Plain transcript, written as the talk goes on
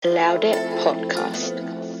Loud It Podcast.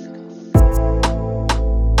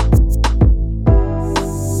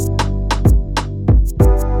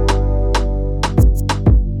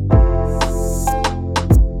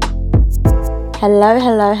 Hello,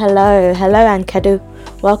 Ankedu.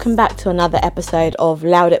 Welcome back to another episode of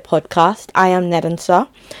Loud It Podcast. I am Nedensa,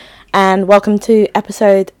 and welcome to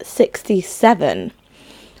episode 67.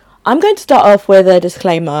 I'm going to start off with a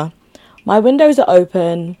disclaimer. My windows are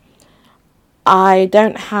open. I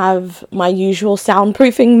don't have my usual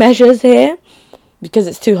soundproofing measures here because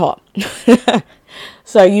it's too hot.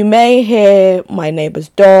 So you may hear my neighbour's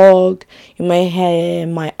dog, you may hear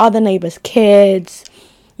my other neighbour's kids,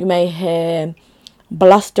 you may hear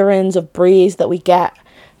blusterings of breeze that we get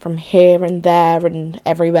from here and there and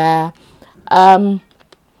everywhere. And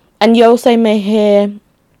you also may hear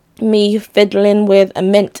me fiddling with a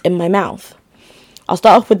mint in my mouth. I'll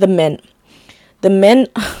start off with the mint. The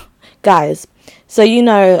mint, guys, so you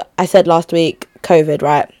know I said last week, COVID,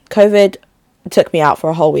 right? COVID took me out for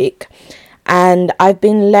a whole week. And I've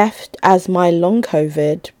been left as my long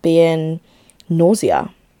COVID being nausea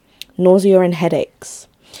and headaches.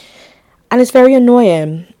 And it's very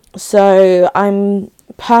annoying. So I'm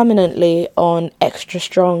permanently on extra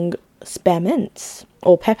strong spearmints,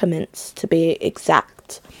 or peppermints to be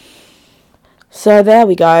exact. So there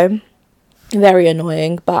we go. Very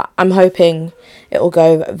annoying, but I'm hoping it will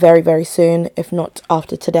go very, very soon. If not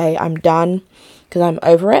after today, I'm done because I'm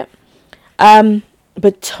over it.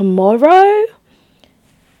 But tomorrow,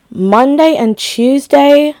 Monday and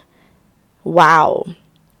Tuesday, wow.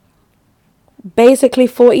 Basically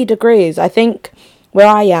 40 degrees. I think where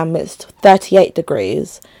I am it's 38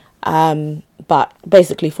 degrees. But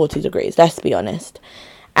basically 40 degrees, let's be honest.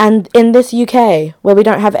 And in this UK, where we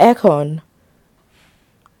don't have aircon,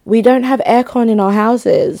 we don't have aircon in our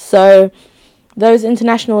houses. So those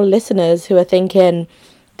international listeners who are thinking,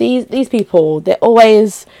 these people, they're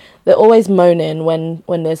always moaning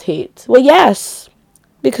when there's heat. Well, yes,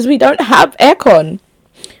 because we don't have aircon.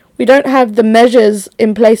 We don't have the measures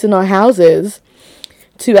in place in our houses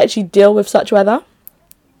to actually deal with such weather.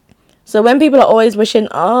 So when people are always wishing,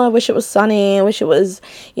 I wish it was sunny, I wish it was,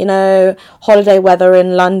 holiday weather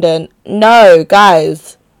in London. No,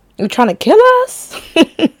 guys, you're trying to kill us?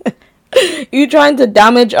 You're trying to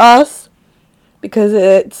damage us? Because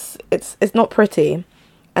it's not pretty.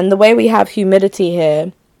 And the way we have humidity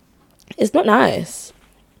here, it's not nice.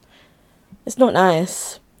 It's not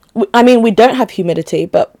nice. I mean, we don't have humidity,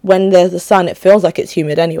 but when there's the sun, it feels like it's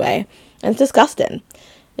humid anyway. And it's disgusting.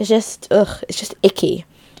 It's just icky.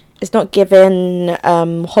 It's not giving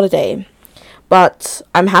holiday. But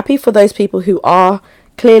I'm happy for those people who are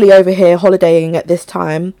clearly over here holidaying at this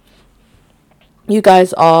time. You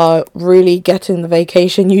guys are really getting the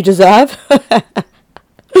vacation you deserve.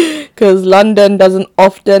 Because London doesn't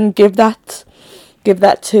often give that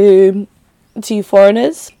to you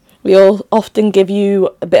foreigners. We all often give you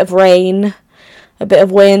a bit of rain, a bit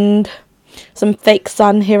of wind, some fake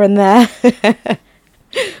sun here and there.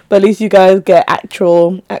 But at least you guys get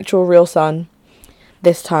actual real sun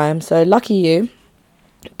this time. So lucky you.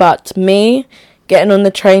 But me, getting on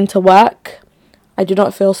the train to work, I do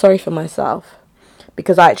not feel sorry for myself.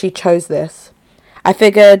 Because I actually chose this. I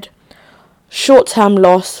figured short-term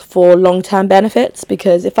loss for long-term benefits.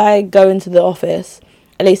 Because if I go into the office,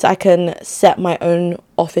 at least I can set my own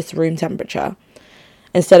office room temperature.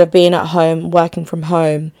 Instead of being at home, working from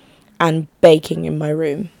home, and baking in my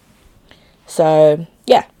room. So,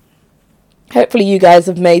 yeah. Hopefully you guys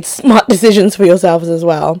have made smart decisions for yourselves as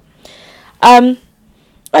well.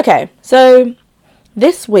 Okay, so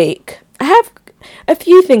this week I have a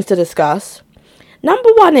few things to discuss. Number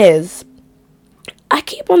one is, I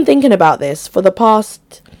keep on thinking about this for the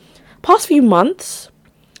past few months.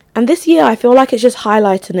 And this year I feel like it's just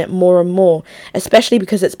highlighting it more and more. Especially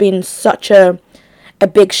because it's been such a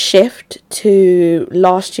big shift to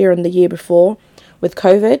last year and the year before with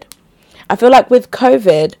COVID. I feel like with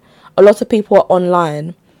COVID, a lot of people are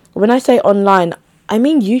online. When I say online, I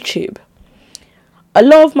mean YouTube. A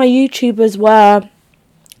lot of my YouTubers were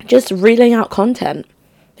just reeling out content.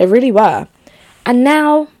 They really were. And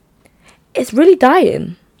now, it's really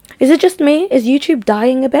dying. Is it just me? Is YouTube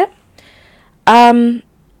dying a bit? I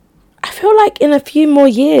feel like in a few more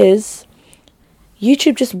years,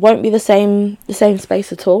 YouTube just won't be the same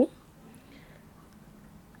space at all.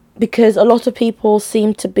 Because a lot of people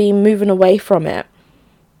seem to be moving away from it.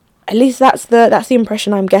 At least that's the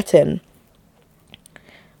impression I'm getting.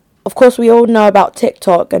 Of course, we all know about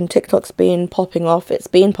TikTok, and TikTok's been popping off. It's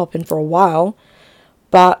been popping for a while.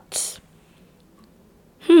 But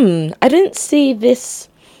I didn't see this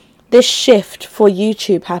this shift for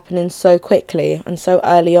YouTube happening so quickly and so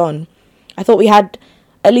early on. I thought we had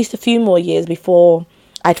at least a few more years before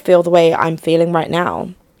I'd feel the way I'm feeling right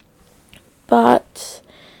now. But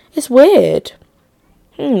it's weird.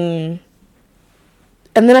 And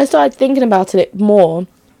then I started thinking about it more.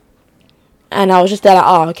 And I was just there like,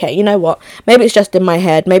 oh, okay, you know what? Maybe it's just in my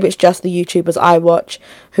head. Maybe it's just the YouTubers I watch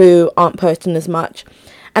who aren't posting as much.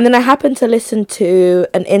 And then I happened to listen to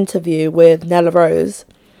an interview with Nella Rose.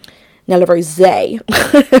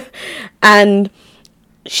 And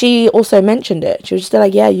she also mentioned it. She was just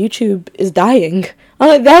like, yeah, YouTube is dying. I'm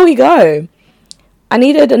like, there we go. I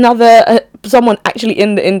needed someone actually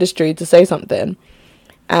in the industry to say something.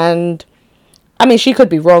 And I mean, she could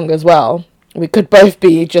be wrong as well. We could both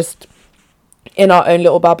be just in our own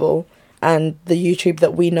little bubble, and the YouTube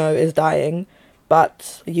that we know is dying,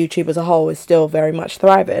 but YouTube as a whole is still very much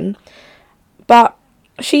thriving. But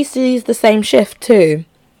she sees the same shift too.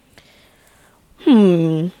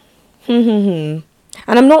 And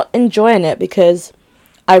I'm not enjoying it, because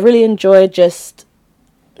I really enjoy just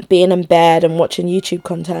being in bed and watching YouTube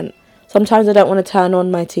content. Sometimes I don't want to turn on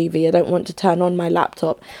my TV. I don't want to turn on my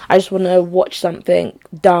laptop. I just want to watch something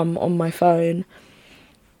dumb on my phone.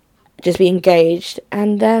 Just be engaged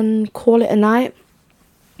and then call it a night.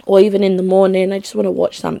 Or even in the morning, I just want to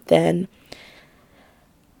watch something.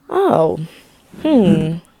 Oh.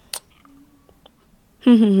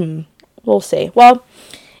 We'll see. Well,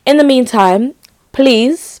 in the meantime,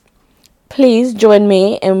 please join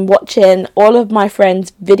me in watching all of my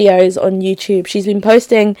friends' videos on YouTube. She's been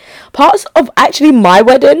posting parts of actually my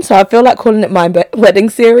wedding, so I feel like calling it my wedding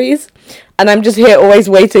series. And I'm just here always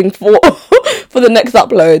waiting for for the next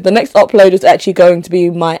upload. The next upload is actually going to be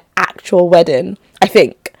my actual wedding, I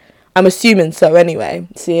think. I'm assuming so anyway,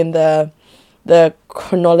 seeing the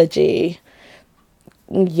chronology.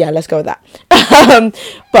 Yeah, let's go with that.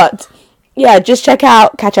 But yeah, just check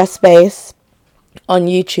out Catch Us Space on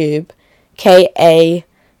YouTube. KACHA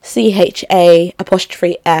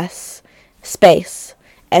 'S space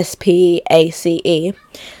SPACE.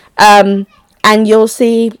 And you'll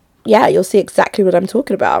see exactly what I'm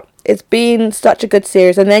talking about. It's been such a good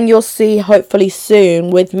series, and then you'll see hopefully soon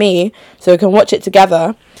with me, so we can watch it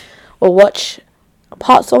together, or watch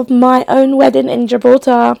parts of my own wedding in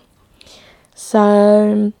Gibraltar.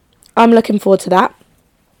 So I'm looking forward to that.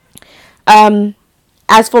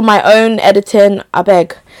 As for my own editing, I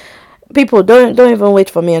beg people, don't even wait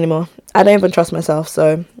for me anymore. I don't even trust myself,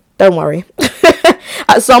 so don't worry.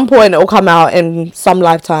 At some point it will come out in some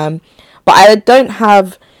lifetime, but I don't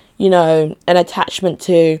have, an attachment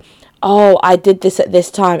to, oh, I did this at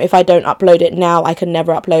this time. If I don't upload it now, I can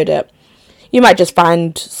never upload it. You might just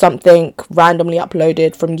find something randomly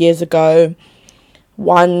uploaded from years ago,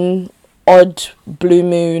 one odd blue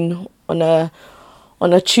moon on a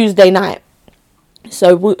Tuesday night.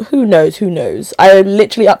 So who knows? I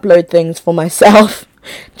literally upload things for myself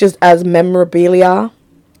just as memorabilia.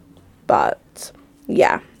 But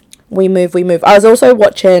yeah, we move. I was also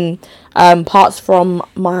watching parts from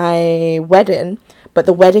my wedding, but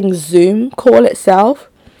the wedding Zoom call itself,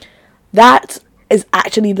 that is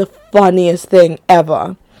actually the funniest thing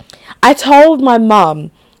ever. I told my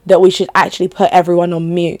mum that we should actually put everyone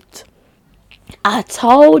on mute. I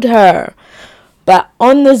told her. But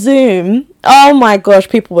on the Zoom, oh my gosh,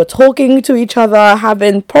 people were talking to each other,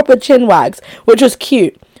 having proper chin wags, which was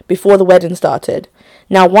cute before the wedding started.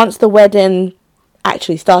 Now, once the wedding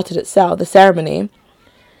actually started itself, the ceremony,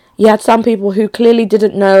 you had some people who clearly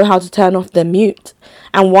didn't know how to turn off their mute.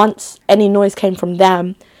 And once any noise came from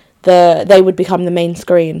them, they would become the main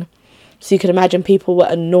screen. So you can imagine people were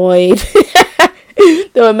annoyed.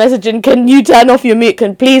 They were messaging, can you turn off your mute?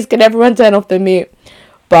 Can everyone turn off their mute?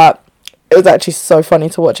 But it was actually so funny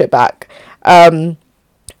to watch it back. And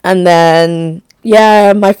then,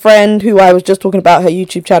 yeah, my friend who I was just talking about, her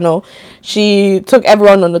YouTube channel, she took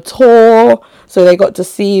everyone on a tour. So they got to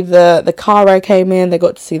see the car I came in. They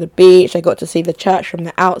got to see the beach. They got to see the church from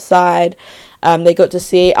the outside. They got to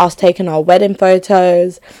see us taking our wedding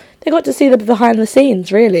photos. They got to see the behind the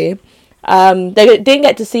scenes, really. They didn't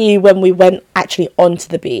get to see when we went actually onto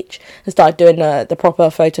the beach and started doing the proper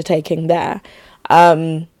photo taking there.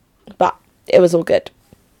 But it was all good.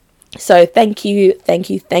 So thank you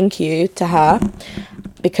to her,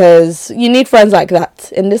 because you need friends like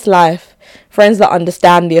that in this life, friends that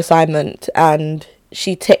understand the assignment, and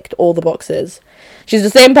she ticked all the boxes. She's the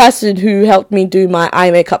same person who helped me do my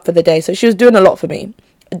eye makeup for the day, so she was doing a lot for me,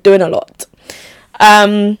 doing a lot.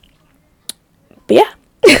 But yeah.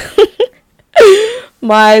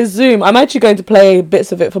 My Zoom, I'm actually going to play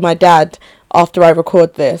bits of it for my dad, after I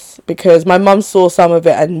record this, because my mum saw some of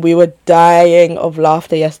it and we were dying of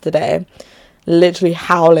laughter yesterday, literally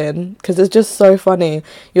howling, because it's just so funny.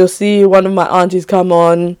 You'll see one of my aunties come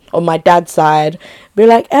on my dad's side, be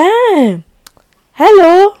like, hello.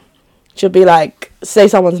 She'll be like, say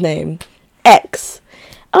someone's name, X.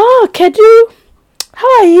 Oh, Kedu,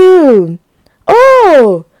 how are you?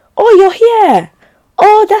 Oh, you're here.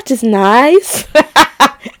 Oh, that is nice.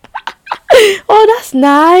 Oh, that's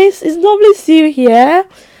nice. It's lovely to see you here.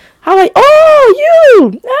 How are you? Oh,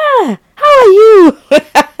 you. How are you?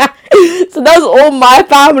 So that's all my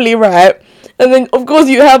family, right? And then, of course,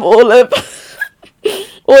 you have all of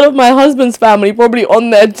my husband's family probably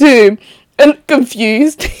on there too, and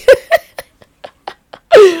confused.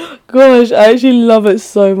 Gosh, I actually love it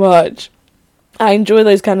so much. I enjoy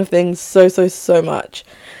those kind of things so much.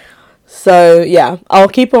 So yeah, I'll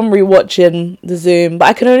keep on rewatching the Zoom, but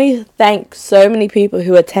I can only thank so many people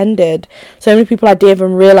who attended, so many people I didn't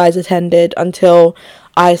even realise attended until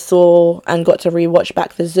I saw and got to rewatch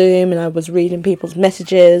back the Zoom, and I was reading people's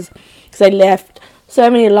messages, because they left so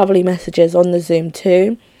many lovely messages on the Zoom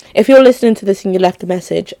too. If you're listening to this and you left a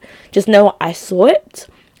message, just know I saw it,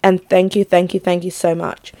 and thank you so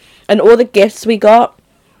much. And all the gifts we got,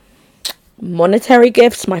 monetary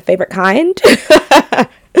gifts, my favourite kind.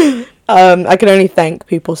 I can only thank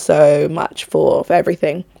people so much for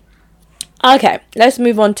everything. Okay, let's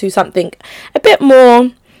move on to something a bit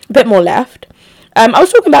more left. I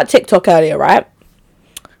was talking about TikTok earlier, right?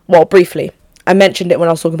 Well, briefly. I mentioned it when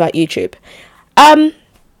I was talking about YouTube.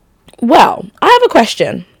 Well, I have a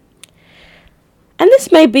question. And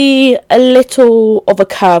this may be a little of a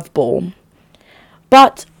curveball,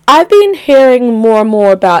 but I've been hearing more and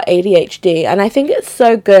more about ADHD, and I think it's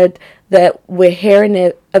so good that we're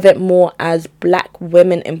hearing of it more as black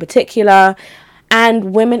women in particular,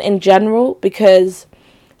 and women in general, because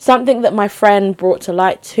something that my friend brought to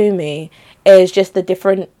light to me is just the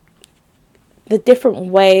different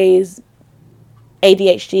ways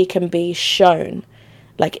ADHD can be shown,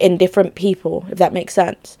 like in different people, if that makes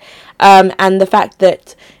sense. And the fact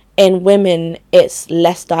that in women it's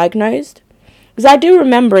less diagnosed. Because I do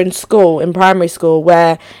remember in primary school,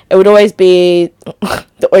 where it would always be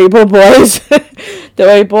the Oibo boys, the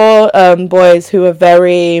Oibo boys who were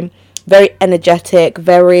very, very energetic,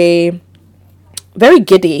 very, very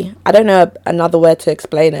giddy. I don't know another word to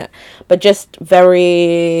explain it, but just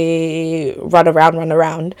very run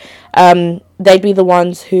around. They'd be the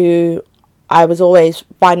ones who I was always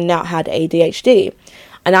finding out had ADHD.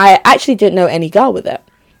 And I actually didn't know any girl with it.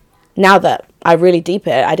 Now that I really deep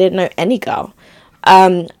it, I didn't know any girl.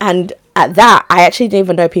 And at that, I actually didn't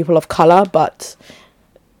even know people of colour, but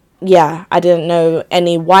yeah, I didn't know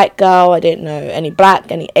any white girl, I didn't know any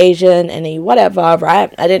black, any Asian, any whatever,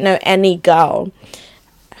 right? I didn't know any girl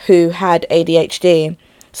who had ADHD.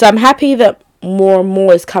 So I'm happy that more and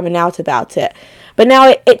more is coming out about it. But now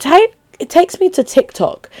it takes me to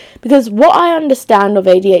TikTok, because what I understand of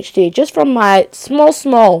ADHD, just from my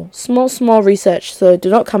small research, so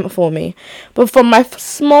do not come for me, but from my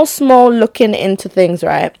small looking into things,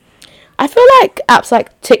 right, I feel like apps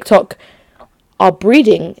like TikTok are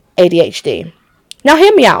breeding ADHD. Now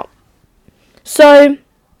hear me out. So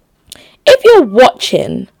if you're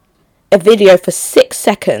watching a video for 6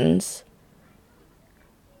 seconds,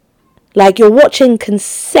 like you're watching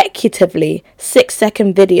consecutively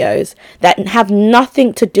 6-second videos that have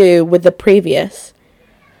nothing to do with the previous,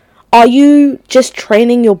 are you just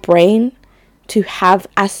training your brain to have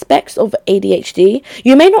aspects of ADHD?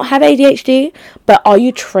 You may not have ADHD, but are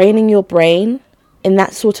you training your brain in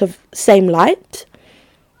that sort of same light?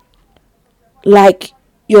 Like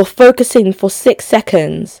you're focusing for 6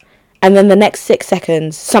 seconds and then the next 6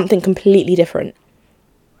 seconds, something completely different.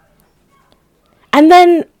 And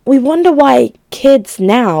then we wonder why kids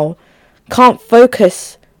now can't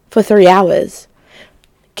focus for 3 hours.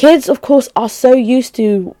 Kids, of course, are so used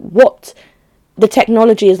to what the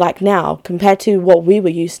technology is like now compared to what we were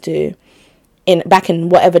used to back in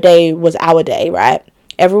whatever day was our day, right?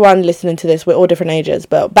 Everyone listening to this, we're all different ages,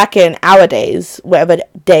 but back in our days, whatever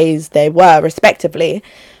days they were respectively,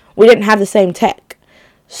 we didn't have the same tech.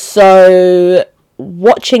 So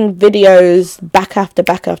watching videos back after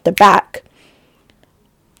back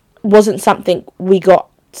wasn't something we got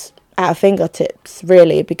at our fingertips,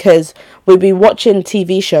 really, because we'd be watching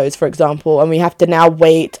TV shows, for example, and we have to now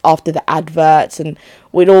wait after the adverts, and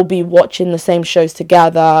we'd all be watching the same shows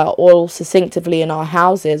together, all succinctively in our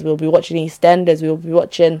houses. We'll be watching EastEnders, we'll be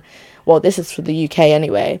watching, well, this is for the UK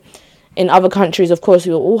anyway. In other countries, of course,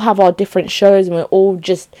 we'll all have our different shows, and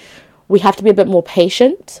we have to be a bit more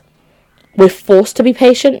patient. We're forced to be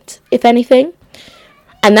patient, if anything.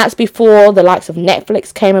 And that's before the likes of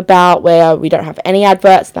Netflix came about, where we don't have any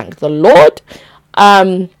adverts, thank the Lord.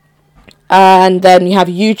 And then you have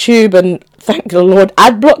YouTube, and thank the Lord,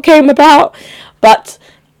 Adblock came about. But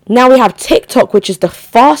now we have TikTok, which is the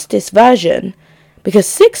fastest version, because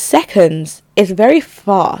 6 seconds is very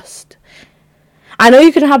fast. I know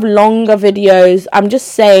you can have longer videos. I'm just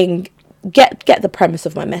saying, get the premise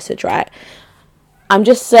of my message, right? I'm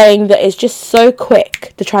just saying that it's just so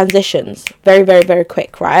quick, the transitions. Very, very, very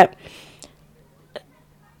quick, right?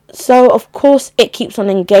 So, of course, it keeps on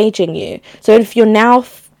engaging you. So, if you're now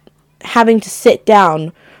having to sit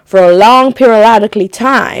down for a long periodically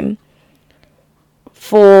time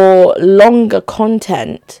for longer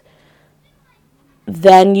content,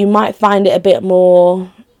 then you might find it a bit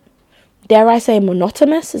more, dare I say,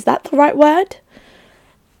 monotonous? Is that the right word?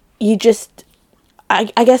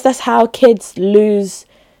 I guess that's how kids lose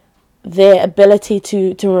their ability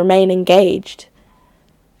to remain engaged.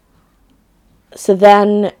 So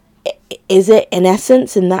then, is it in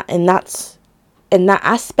essence in that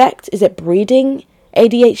aspect? Is it breeding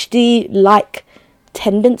ADHD-like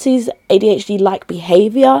tendencies, ADHD-like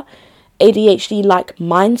behavior, ADHD-like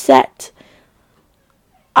mindset?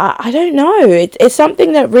 I don't know. It's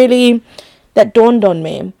something that dawned on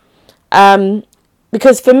me.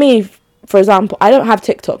 Because for me, for example, I don't have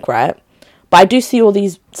TikTok, right? But I do see all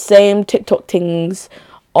these same TikTok things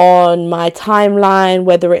on my timeline,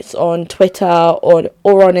 whether it's on Twitter or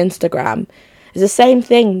on Instagram. It's the same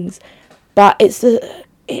things, but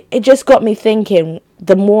it just got me thinking.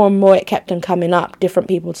 The more and more it kept on coming up, different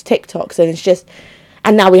people's TikToks, and it's just,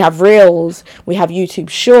 and now we have Reels, we have YouTube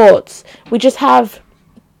Shorts, we have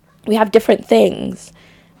different things,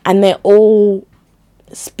 and they're all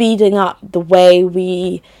speeding up the way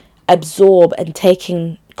we absorb and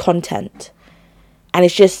taking content, and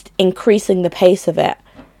it's just increasing the pace of it.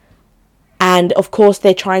 And of course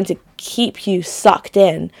they're trying to keep you sucked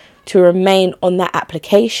in to remain on that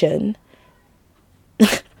application.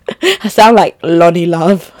 I sound like Lonnie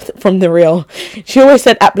Love from The Real. She always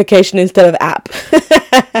said application instead of app.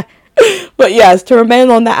 But yes, to remain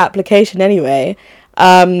on that application anyway,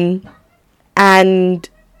 and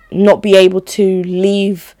not be able to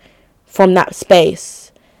leave from that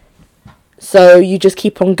space. So you just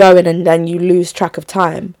keep on going, and then you lose track of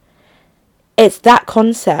time. It's that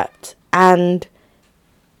concept, and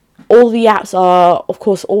all the apps are, of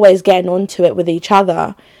course, always getting onto it with each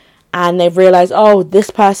other, and they've realized, oh, this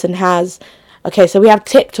person has, okay, so we have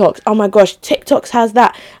TikToks. Oh my gosh, TikToks has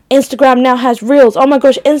that. Instagram now has Reels. Oh my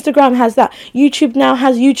gosh, Instagram has that. YouTube now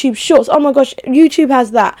has YouTube Shorts. Oh my gosh, YouTube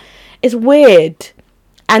has that. It's weird.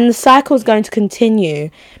 And the cycle is going to continue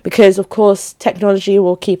because, of course, technology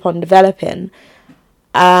will keep on developing.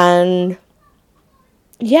 And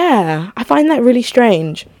yeah, I find that really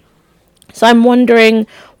strange. So I'm wondering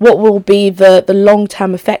what will be the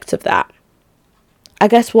long-term effects of that. I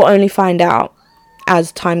guess we'll only find out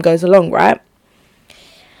as time goes along, right?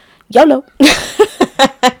 YOLO.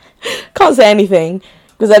 Can't say anything,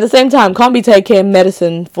 because at the same time, can't be taking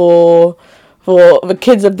medicine for the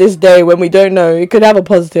kids of this day when we don't know. It could have a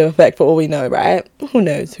positive effect for all we know, right? Who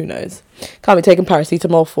knows? Can't be taking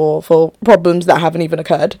paracetamol for problems that haven't even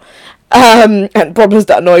occurred. And problems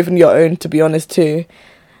that are not even your own, to be honest, too.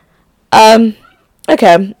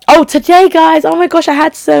 Okay. Oh, today, guys. Oh my gosh, I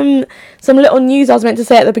had some little news I was meant to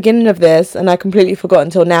say at the beginning of this, and I completely forgot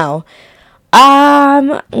until now.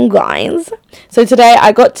 Guys. So today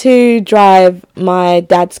I got to drive my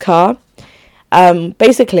dad's car.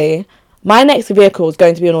 Basically, my next vehicle is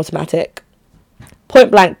going to be an automatic.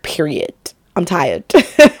 Point blank, period. I'm tired.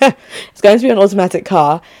 It's going to be an automatic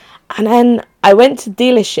car. And then I went to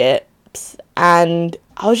dealerships, and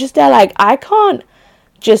I was just there like, I can't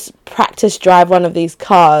just practice drive one of these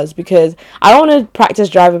cars, because I don't want to practice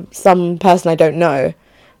drive some person I don't know,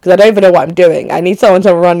 because I don't even know what I'm doing. I need someone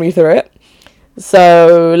to run me through it.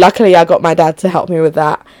 So luckily I got my dad to help me with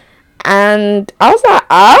that. And I was like,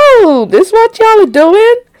 oh, this is what y'all are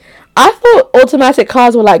doing? I thought automatic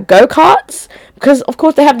cars were like go-karts, because of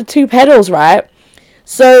course they have the 2 pedals, right?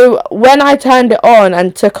 So when I turned it on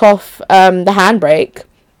and took off the handbrake,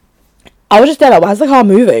 I was just there like, why is the car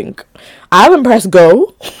moving? I haven't pressed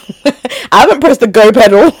go. I haven't pressed the go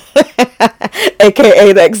pedal,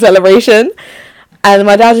 aka the acceleration. And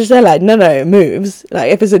my dad was just there like, no, it moves.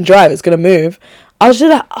 Like, if it's in drive, it's going to move. I was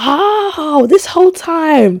just like, oh, this whole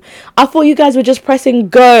time, I thought you guys were just pressing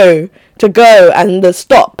go to go and the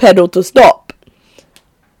stop pedal to stop.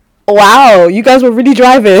 Wow, you guys were really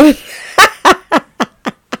driving.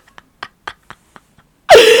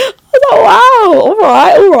 I was like, wow,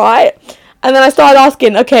 all right. And then I started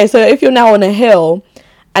asking, okay, so if you're now on a hill,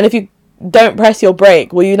 and if you don't press your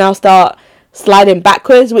brake, will you now start sliding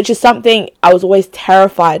backwards? Which is something I was always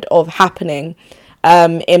terrified of happening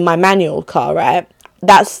in my manual car, right?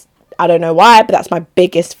 I don't know why, but that's my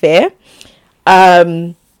biggest fear.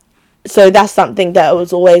 So that's something that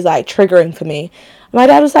was always like triggering for me. My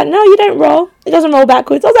dad was like, no, you don't roll. It doesn't roll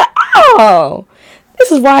backwards. I was like, oh,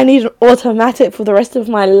 this is why I need an automatic for the rest of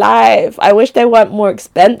my life. I wish they weren't more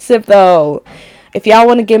expensive though. If y'all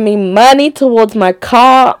want to give me money towards my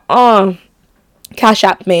car, Cash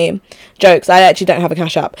App me. Jokes, I actually don't have a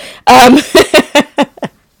Cash App.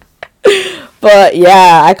 But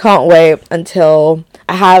yeah, I can't wait until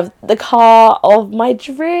I have the car of my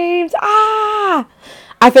dreams. I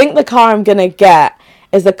think the car I'm gonna get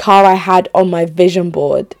is the car I had on my vision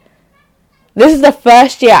board. This is the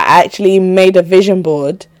first year I actually made a vision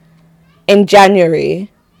board in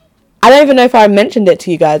January. I don't even know if I mentioned it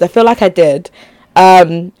to you guys. I feel like I did.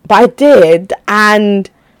 But I did, and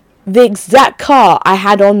the exact car I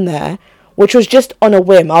had on there, which was just on a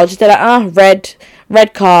whim. I was just like,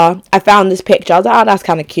 red car. I found this picture. I was like, that's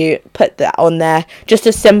kind of cute. Put that on there just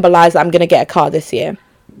to symbolize that I'm going to get a car this year.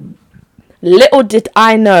 Little did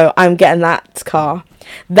I know I'm getting that car.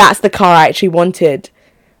 That's the car I actually wanted.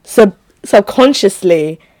 So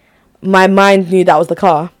subconsciously, my mind knew that was the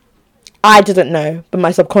car. I didn't know, but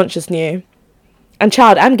my subconscious knew. And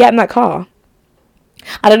child, I'm getting that car.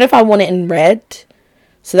 I don't know if I want it in red.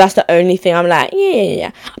 So that's the only thing I'm like,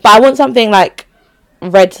 yeah. But I want something like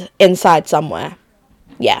red inside somewhere.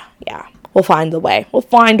 Yeah. We'll find a way,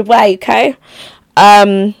 okay?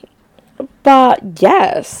 But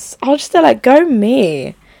yes, I'll just say like, go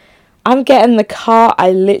me. I'm getting the car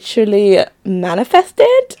I literally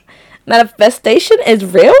manifested. Manifestation is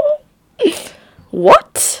real?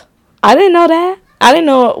 What? I didn't know that. I didn't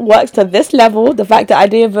know it works to this level. The fact that I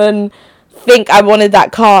didn't even think I wanted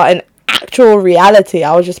that car in actual reality.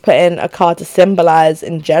 I was just putting a car to symbolize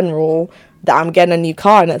in general that I'm getting a new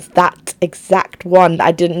car, and it's that exact one that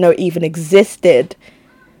I didn't know even existed.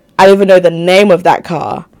 I didn't even know the name of that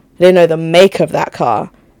car. I didn't know the make of that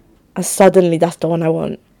car. And suddenly that's the one I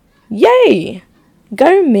want. Yay!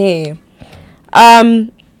 Go me.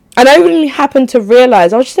 And I even happened to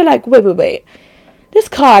realize, I was just like, wait. This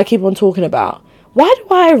car I keep on talking about, why do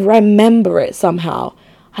I remember it somehow?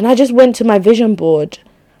 And I just went to my vision board.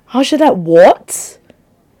 I was just like, what?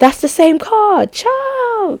 That's the same car.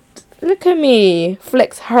 Child. Look at me.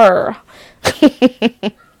 Flex her.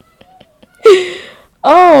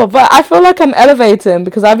 Oh, but I feel like I'm elevating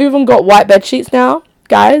because I've even got white bed sheets now.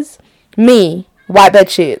 Guys, me, white bed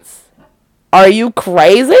sheets. Are you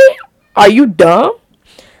crazy? Are you dumb?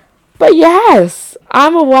 But yes,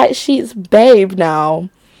 I'm a white sheets babe now.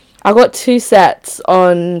 I got 2 sets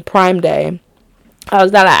on Prime Day. I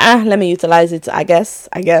was like, let me utilize it, I guess.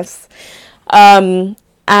 And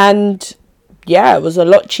yeah, it was a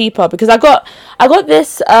lot cheaper because I got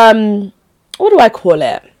this, what do I call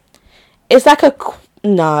it? It's like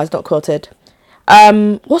no, it's not quilted.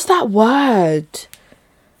 What's that word?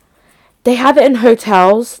 They have it in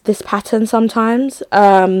hotels, this pattern sometimes.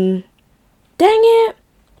 Dang it.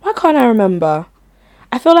 Why can't I remember?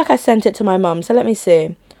 I feel like I sent it to my mum, so let me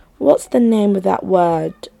see. What's the name of that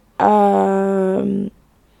word?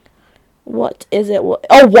 What is it?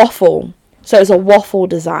 Waffle. So it's a waffle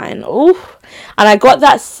design. Ooh. And I got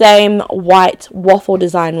that same white waffle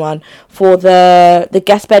design one for the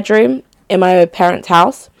guest bedroom in my parents'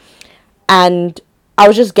 house. And I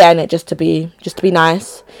was just getting it just to be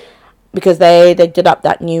nice. Because they did up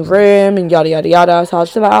that new room and yada yada yada. So I was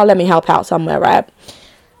just like, let me help out somewhere, right?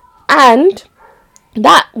 And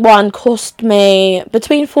that one cost me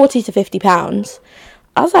between £40 to £50.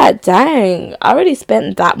 I was like, dang, I already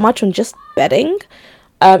spent that much on just bedding.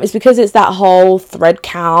 It's because it's that whole thread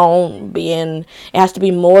count it has to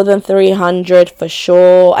be more than 300 for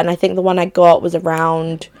sure. And I think the one I got was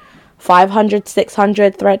around 500,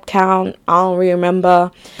 600 thread count. I don't really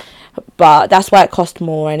remember. But that's why it cost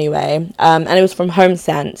more anyway. And it was from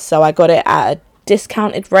HomeSense. So I got it at a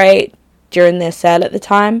discounted rate during their sale at the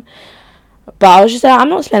time. But I was just like, I'm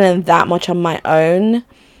not spending that much on my own.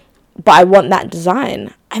 But I want that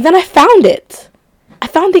design. And then I found it. I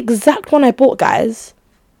found the exact one I bought, guys.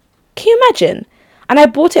 Can you imagine? And I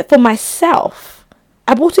bought it for myself.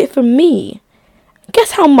 I bought it for me.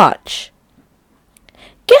 Guess how much?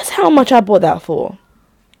 Guess how much I bought that for?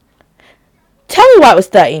 Tell me why it was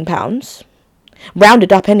 £13.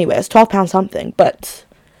 Rounded up anyway. It's £12 something. But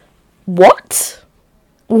what?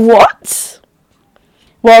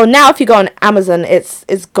 Well, now if you go on Amazon, it's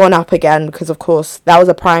gone up again because, of course, that was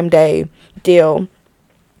a Prime Day deal.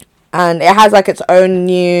 And it has, like, its own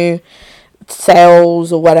new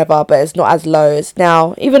sales or whatever, but it's not as low. It's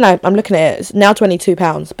now, even though I'm looking at it, it's now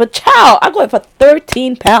 £22. But chow, I got it for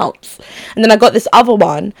 £13. And then I got this other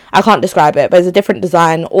one. I can't describe it, but it's a different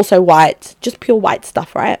design, also white, just pure white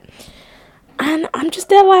stuff, right? And I'm just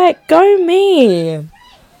there like, go me.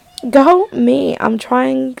 Go me. I'm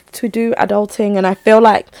trying to do adulting, and I feel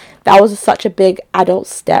like that was such a big adult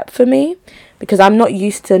step for me because I'm not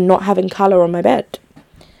used to not having colour on my bed.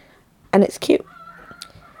 And it's cute.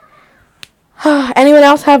 Anyone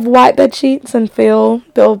else have white bed sheets and feel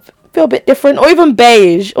a bit different, or even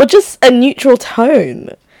beige, or just a neutral tone?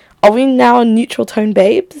 Are we now neutral tone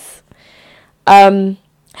babes? I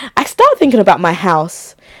start thinking about my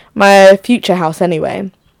house, my future house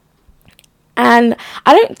anyway, and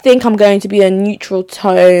I don't think I'm going to be a neutral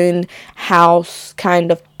tone house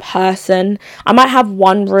kind of person. I might have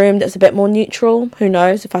one room that's a bit more neutral, who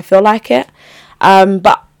knows, if I feel like it,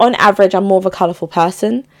 but on average I'm more of a colourful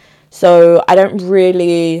person. So I don't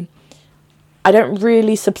really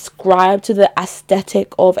subscribe to the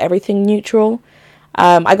aesthetic of everything neutral.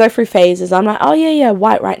 I go through phases. I'm like, oh yeah,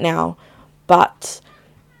 white right now. But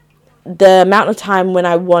the amount of time when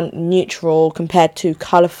I want neutral compared to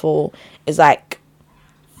colourful is like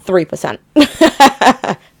 3%.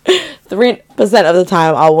 3% of the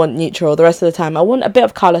time I want neutral. The rest of the time I want a bit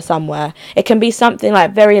of colour somewhere. It can be something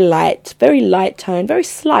like very light tone, very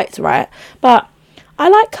slight, right? But I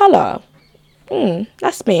like colour.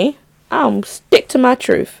 That's me. I'll stick to my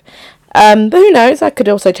truth. But who knows? I could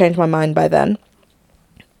also change my mind by then.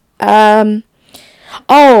 Oh,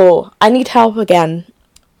 I need help again.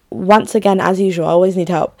 Once again, as usual, I always need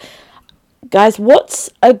help. Guys, what's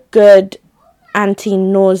a good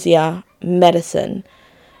anti-nausea medicine?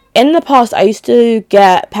 In the past, I used to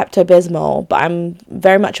get Pepto-Bismol, but I'm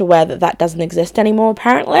very much aware that doesn't exist anymore,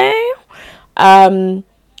 apparently.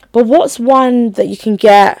 But what's one that you can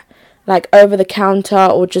get like over the counter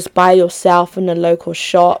or just buy yourself in a local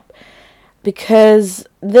shop? Because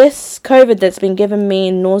this COVID that's been giving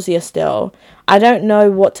me nausea still, I don't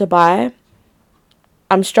know what to buy.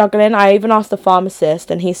 I'm struggling. I even asked the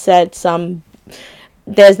pharmacist and he said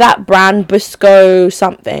there's that brand Busco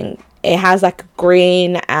something. It has like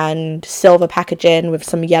green and silver packaging with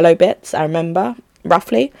some yellow bits, I remember,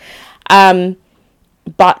 roughly.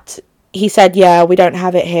 But he said, yeah, we don't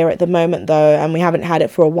have it here at the moment though, and we haven't had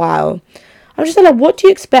it for a while. I'm just like, what do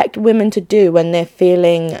you expect women to do when they're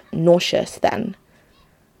feeling nauseous then?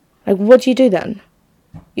 Like, what do you do then?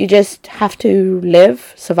 You just have to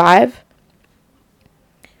live, survive?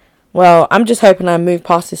 Well, I'm just hoping I move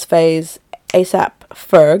past this phase ASAP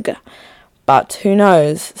Ferg, but who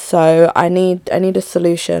knows? So I need a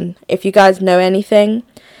solution. If you guys know anything,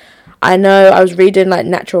 I know I was reading like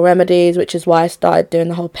natural remedies, which is why I started doing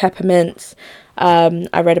the whole peppermints.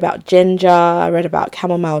 I read about ginger, I read about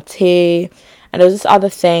chamomile tea, and there was this other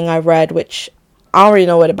thing I read which I don't really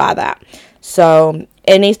know where to buy that. So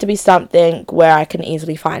it needs to be something where I can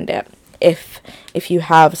easily find it. If you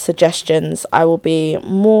have suggestions, I will be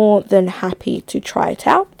more than happy to try it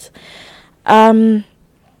out.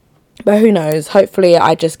 But who knows? Hopefully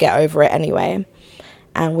I just get over it anyway,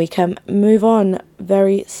 and we can move on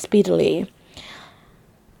very speedily.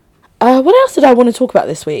 What else did I want to talk about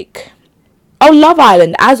this week? Oh, Love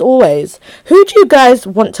Island, as always. Who do you guys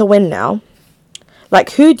want to win now?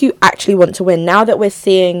 Like, who do you actually want to win? Now that we're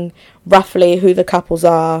seeing roughly who the couples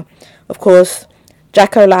are. Of course,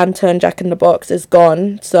 Jack O'Lantern, Jack in the Box, is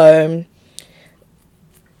gone. So,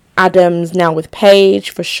 Adam's now with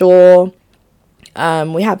Paige, for sure.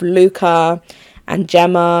 We have Luca and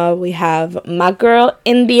Gemma. We have my girl,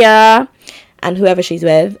 India, and whoever she's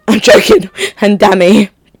with. I'm joking. And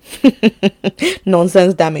Dami.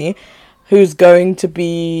 Nonsense Dami. Who's going to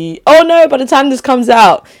be... Oh no, by the time this comes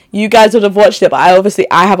out, you guys would have watched it, but I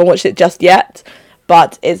haven't watched it just yet.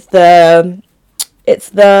 But it's the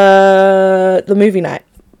movie night,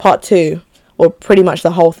 part 2, or pretty much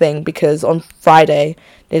the whole thing, because on Friday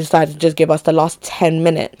they decided to just give us the last 10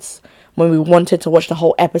 minutes when we wanted to watch the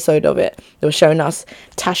whole episode of it. They were showing us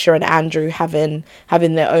Tasha and Andrew having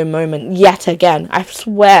their own moment yet again. I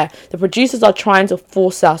swear, the producers are trying to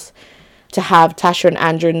force us to have Tasha and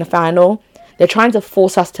Andrew in the final. They're trying to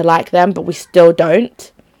force us to like them, but we still don't.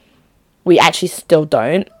 We actually still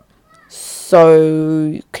don't.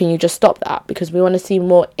 So can you just stop that? Because we want to see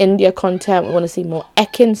more India content. We want to see more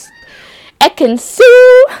Ekin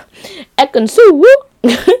Su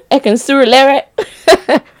lyric.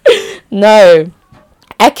 No.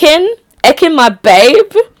 Ekin, my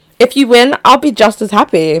babe. If you win, I'll be just as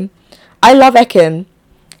happy. I love Ekin.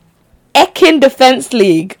 Ekin Defense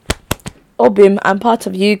League. Oh, Bim, I'm part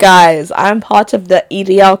of you guys. I'm part of the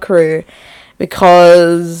EDL crew.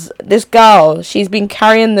 because this girl, she's been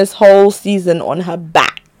carrying this whole season on her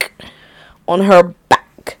back. And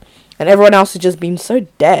everyone else has just been so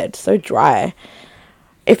dead, so dry.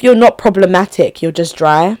 If you're not problematic, you're just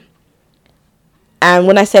dry. And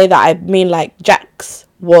when I say that, I mean like Jax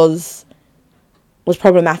was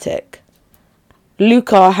problematic.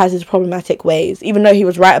 Luca has his problematic ways. Even though he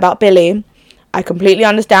was right about Billy, I completely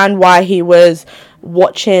understand why he was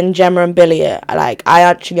watching Gemma and Billy. Like, I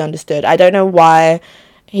actually understood. I don't know why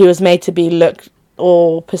he was made to be looked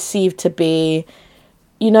or perceived to be,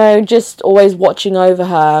 just always watching over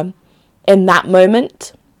her in that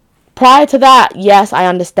moment. Prior to that, yes, I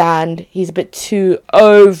understand. He's a bit too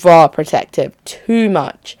overprotective, too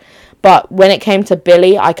much. But when it came to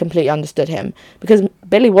Billy, I completely understood him. Because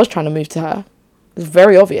Billy was trying to move to her. It was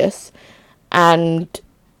very obvious. And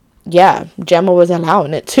yeah, Gemma was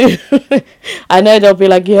allowing it too. I know they'll be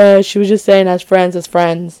like, yeah, she was just saying as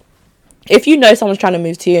friends. If you know someone's trying to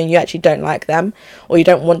move to you and you actually don't like them, or you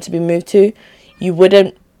don't want to be moved to, you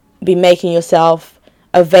wouldn't be making yourself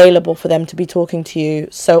available for them to be talking to you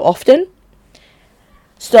so often.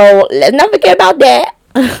 So let's not forget about that.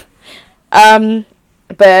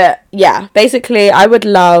 But yeah, basically I would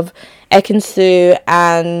love Ekin-Su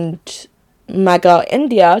and Maga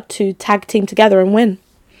India to tag team together and win.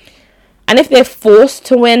 And if they're forced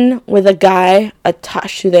to win with a guy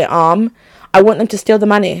attached to their arm, I want them to steal the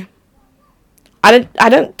money. I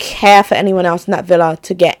don't care for anyone else in that villa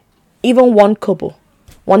to get even one kobo,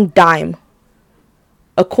 one dime,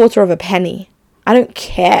 a quarter of a penny. I don't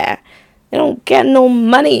care. They don't get no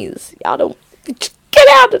monies. Y'all don't. Get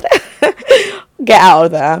out of there. Get out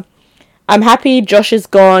of there. I'm happy Josh is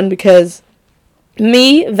gone, because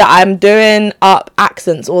me, that I'm doing up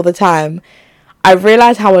accents all the time, I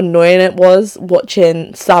realised how annoying it was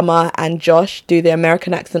watching Summer and Josh do the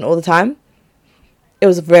American accent all the time. It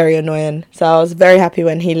was very annoying. So I was very happy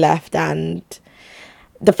when he left, and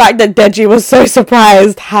the fact that Deji was so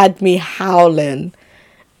surprised had me howling.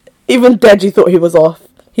 Even Deji thought he was off.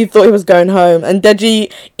 He thought he was going home. And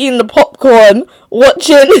Deji eating the popcorn,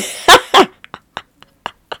 watching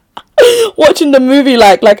watching the movie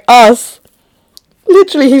like us.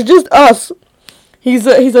 Literally, he's just us. He's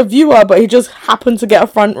a viewer, but he just happened to get a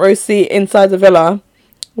front row seat inside the villa.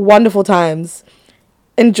 Wonderful times.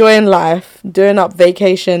 Enjoying life. Doing up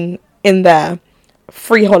vacation in there.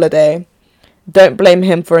 Free holiday. Don't blame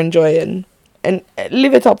him for enjoying. And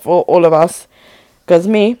live it up for all of us. Because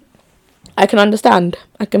me, I can understand.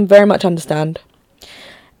 I can very much understand.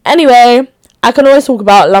 Anyway, I can always talk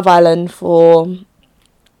about Love Island for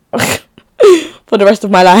for the rest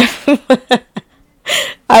of my life.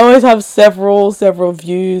 I always have several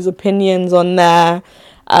views, opinions on there.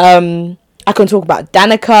 I can talk about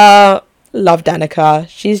Danica. Love Danica.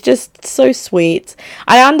 She's just so sweet.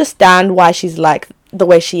 I understand why she's like the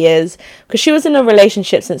way she is, because she was in a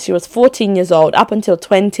relationship since she was 14 years old up until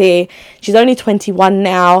 20. She's only 21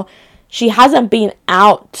 now. She hasn't been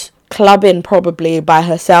out clubbing probably by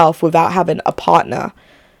herself without having a partner.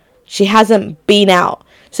 She hasn't been out.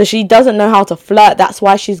 So she doesn't know how to flirt. That's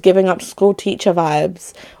why she's giving up school teacher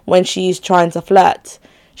vibes when she's trying to flirt.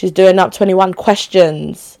 She's doing up 21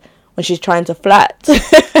 questions when she's trying to flirt.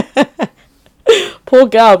 Poor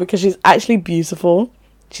girl, because she's actually beautiful.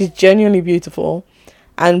 She's genuinely beautiful.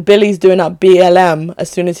 And Billy's doing up BLM as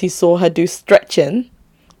soon as he saw her do stretching.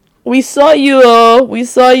 We saw you. We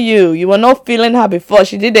saw you. You were not feeling her before.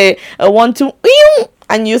 She did a 1-2,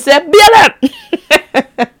 and you said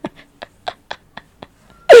BLM.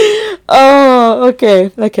 Oh, okay.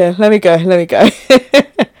 Let me go.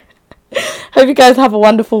 Hope you guys have a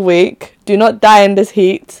wonderful week. Do not die in this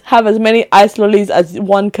heat. Have as many ice lollies as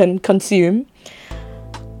one can consume.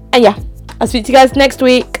 And yeah, I'll speak to you guys next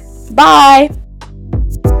week. Bye.